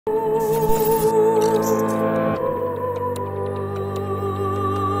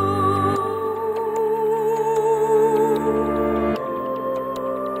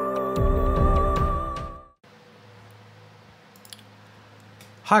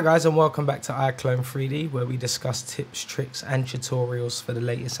Hi guys, and welcome back to iClone 3D, where we discuss tips, tricks and tutorials for the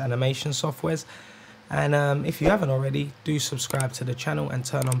latest animation softwares. And if you haven't already, do subscribe to the channel and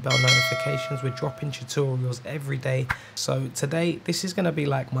turn on bell notifications. We're dropping tutorials every day. So today, this is going to be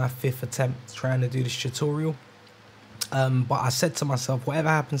like my 5th attempt trying to do this tutorial. But I said to myself, whatever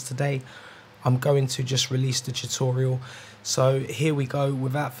happens today, I'm going to just release the tutorial. So here we go.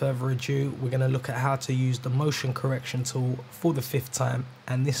 Without further ado, we're going to look at how to use the motion correction tool for the 5th time,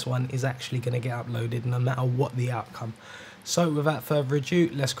 and this one is actually going to get uploaded no matter what the outcome. So without further ado,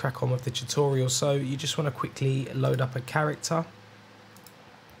 let's crack on with the tutorial. So you just want to quickly load up a character.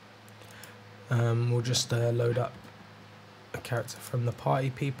 We'll just load up a character from the Party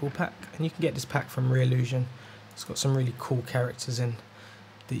People pack, and you can get this pack from Reallusion. It's got some really cool characters in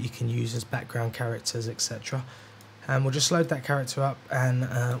that you can use as background characters, etc. And we'll just load that character up, and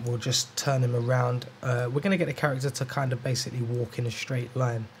we'll just turn him around. We're going to get the character to kind of basically walk in a straight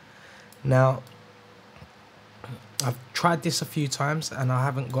line. Now, I've tried this a few times and I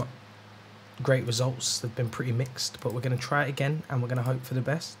haven't got great results. They've been pretty mixed, but we're going to try it again and we're going to hope for the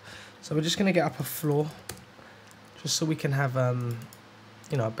best. So we're just going to get up a floor just so we can have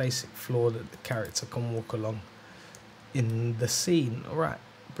you know, a basic floor that the character can walk along in the scene. All right,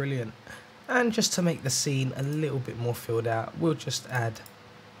 brilliant. And just to make the scene a little bit more filled out, we'll just add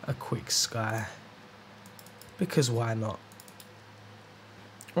a quick sky, because why not?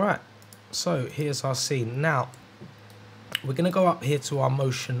 Right, so here's our scene. Now, we're going to go up here to our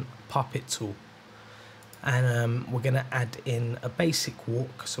motion puppet tool, and we're going to add in a basic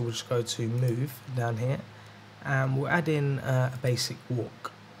walk. So we'll just go to move down here, and we'll add in a basic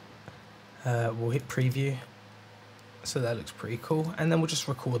walk. We'll hit preview, so that looks pretty cool, and then we'll just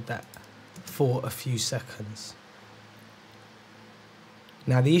record that for a few seconds.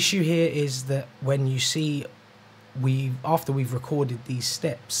 Now the issue here is that when you see after we've recorded these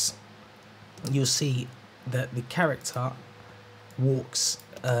steps, you'll see that the character walks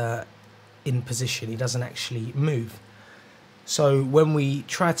in position. He doesn't actually move. So when we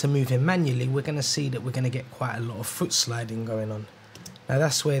try to move him manually, we're going to see that we're going to get quite a lot of foot sliding going on. Now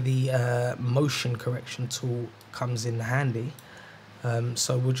that's where the motion correction tool comes in handy.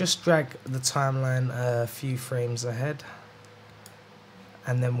 So we'll just drag the timeline a few frames ahead,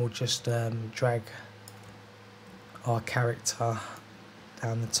 and then we'll just drag our character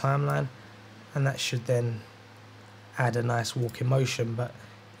down the timeline, and that should then add a nice walking motion. But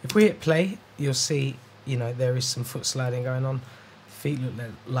if we hit play, you'll see, you know, there is some foot sliding going on. Feet look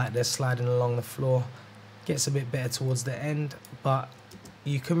like they're sliding along the floor. Gets a bit better towards the end, but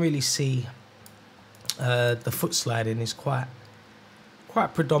you can really see the foot sliding is quite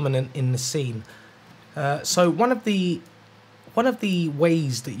predominant in the scene. So one of the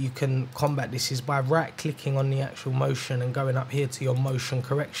ways that you can combat this is by right clicking on the actual motion and going up here to your motion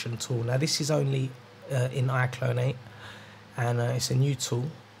correction tool. Now this is only in iClone 8, and it's a new tool,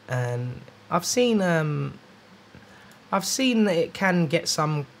 and I've seen that it can get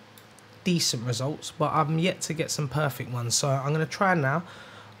some decent results, but I'm yet to get some perfect ones. So I'm going to try now.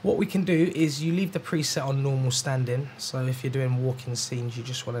 What we can do is you leave the preset on normal standing. So if you're doing walking scenes, you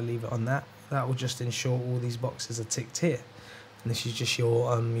just want to leave it on that. That will just ensure all these boxes are ticked here. And this is just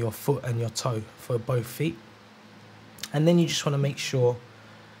your foot and your toe for both feet. And then you just want to make sure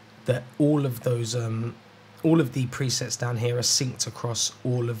that all of those, all of the presets down here are synced across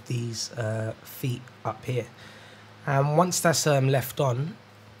all of these feet up here. And once that's left on,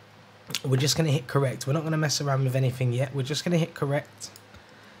 we're just going to hit correct. We're not going to mess around with anything yet. We're just going to hit correct.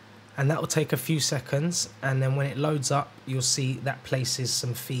 And that will take a few seconds, and then when it loads up, you'll see that places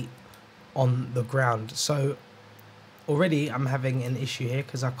some feet on the ground. So already I'm having an issue here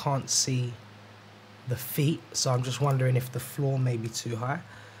because I can't see the feet, so I'm just wondering if the floor may be too high.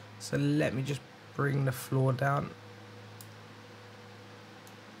 So let me just bring the floor down.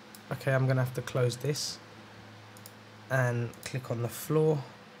 Okay, I'm gonna have to close this and click on the floor.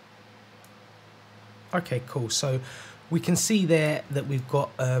 Okay, cool. So we can see there that we've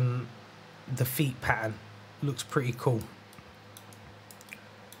got the feet pattern. Looks pretty cool.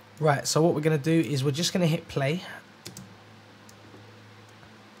 Right, so what we're going to do is we're just going to hit play.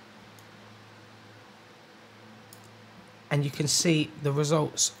 And you can see the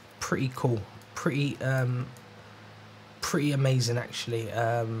results pretty cool. Pretty amazing, actually.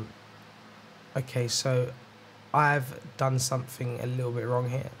 Okay, so I've done something a little bit wrong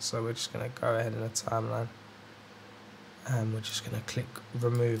here. So we're just going to go ahead in the timeline. And we're just going to click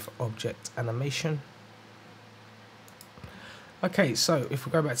remove object animation. Okay, so if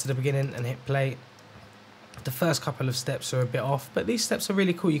we go back to the beginning and hit play, the first couple of steps are a bit off, but these steps are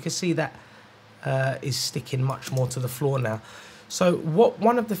really cool. You can see that is sticking much more to the floor now. So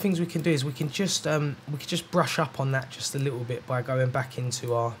one of the things we can do is we can just brush up on that just a little bit by going back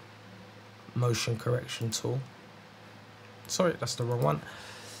into our motion correction tool. Sorry, that's the wrong one.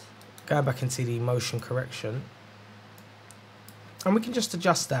 Going back into the motion correction, and we can just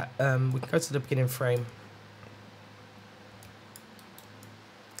adjust that. We can go to the beginning frame,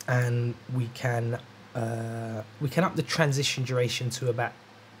 and we can up the transition duration to about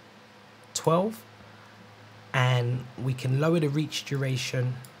 12, and we can lower the reach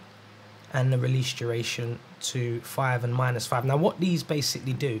duration and the release duration to 5 and -5. Now what these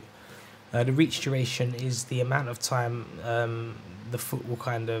basically do, the reach duration is the amount of time the foot will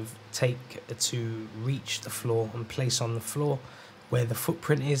kind of take to reach the floor and place on the floor where the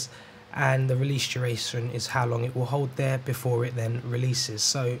footprint is, and the release duration is how long it will hold there before it then releases.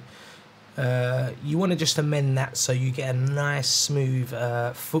 So you want to just amend that so you get a nice smooth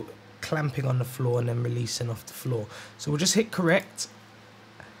foot clamping on the floor and then releasing off the floor. So we'll just hit correct,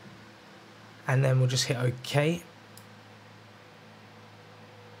 and then we'll just hit OK,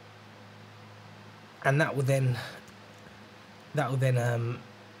 and that will then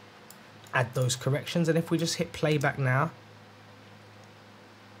add those corrections. And if we just hit playback now,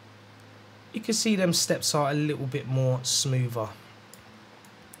 you can see them steps are a little bit more smoother.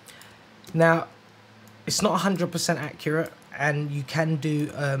 Now it's not 100% accurate, and you can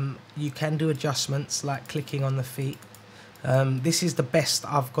do adjustments like clicking on the feet. This is the best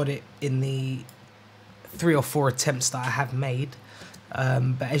I've got it in the 3 or 4 attempts that I have made,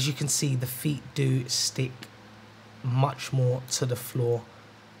 but as you can see, the feet do stick much more to the floor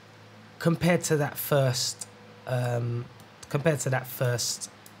compared to that first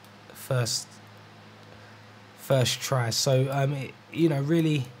try. So it, you know,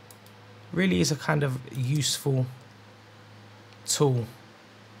 really is a kind of useful tool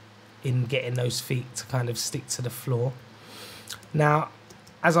in getting those feet to kind of stick to the floor. Now,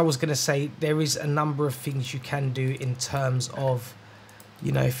 as I was going to say, there is a number of things you can do in terms of,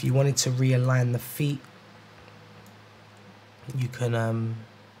 you know, if you wanted to realign the feet, you can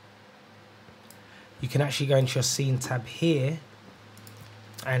actually go into your scene tab here,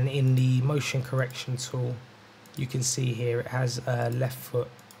 and in the motion correction tool you can see here it has left foot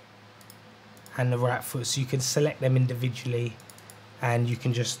and the right foot, so you can select them individually and you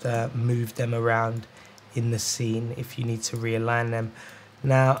can just move them around in the scene if you need to realign them.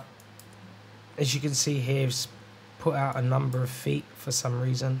 Now, as you can see here, it's put out a number of feet for some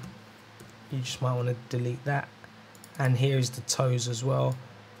reason. You just might want to delete that. And here is the toes as well.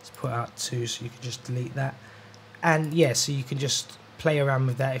 It's put out 2, so you can just delete that. And yeah, so you can just play around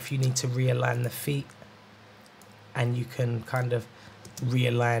with that if you need to realign the feet, and you can kind of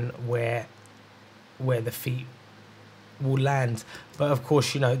realign where the feet will land. But of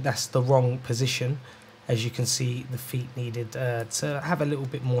course, you know, that's the wrong position. As you can see, the feet needed to have a little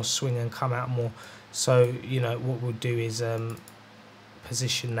bit more swing and come out more. So, you know, what we'll do is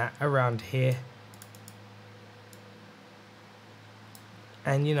position that around here.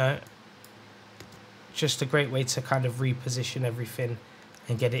 And, you know, just a great way to kind of reposition everything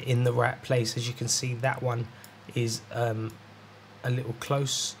and get it in the right place. As you can see, that one is a little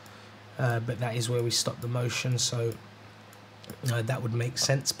close, but that is where we stop the motion, so that would make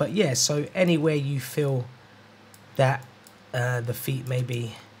sense. But yeah, so anywhere you feel that the feet may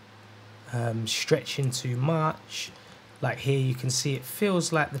be stretching too much, like here you can see it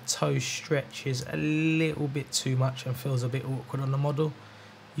feels like the toe stretches a little bit too much and feels a bit awkward on the model.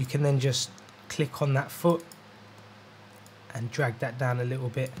 You can then just click on that foot and drag that down a little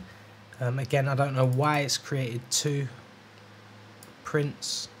bit. Again, I don't know why it's created 2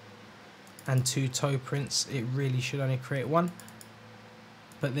 prints and 2 toe prints. It really should only create 1.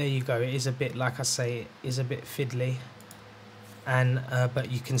 But there you go. It is a bit, like I say, it is a bit fiddly. And but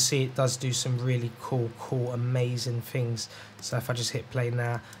you can see it does do some really cool, amazing things. So if I just hit play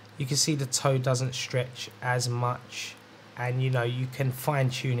now, you can see the toe doesn't stretch as much. And, you know, you can fine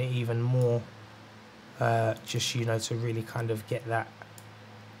tune it even more, just, you know, to really kind of get that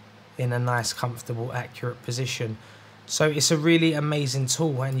in a nice, comfortable, accurate position. So it's a really amazing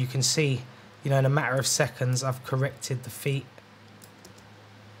tool, and you can see, you know, in a matter of seconds I've corrected the feet.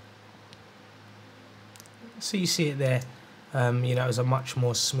 So you see it there, you know, it's a much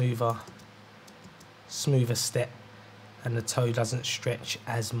more smoother step, and the toe doesn't stretch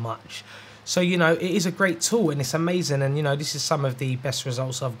as much. So, you know, it is a great tool and it's amazing, and, you know, this is some of the best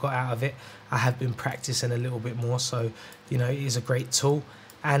results I've got out of it. I have been practicing a little bit more, so, you know, it is a great tool.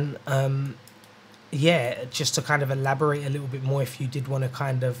 And yeah, just to kind of elaborate a little bit more, if you did want to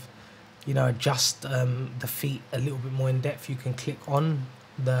kind of, you know, adjust the feet a little bit more in depth, you can click on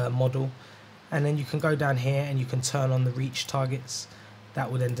the model and then you can go down here and you can turn on the reach targets.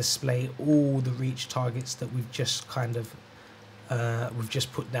 That will then display all the reach targets that we've just kind of we've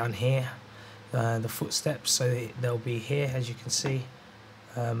just put down here, the footsteps, so they'll be here, as you can see,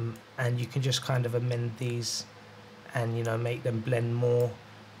 and you can just kind of amend these and, you know, make them blend more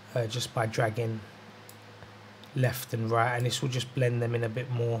just by dragging left and right, and this will just blend them in a bit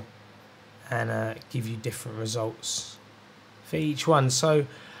more and give you different results for each one. So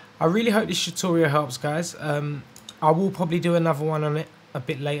I really hope this tutorial helps, guys. I will probably do another one on it a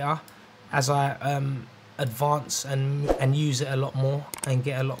bit later as I advance and use it a lot more and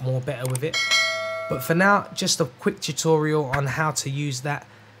get a lot more better with it. But for now, just a quick tutorial on how to use that,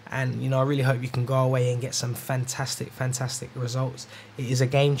 and, you know, I really hope you can go away and get some fantastic results. It is a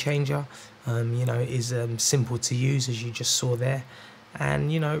game changer. You know, it is simple to use, as you just saw there,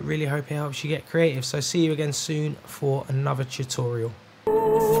 and, you know, really hope it helps you get creative. So see you again soon for another tutorial.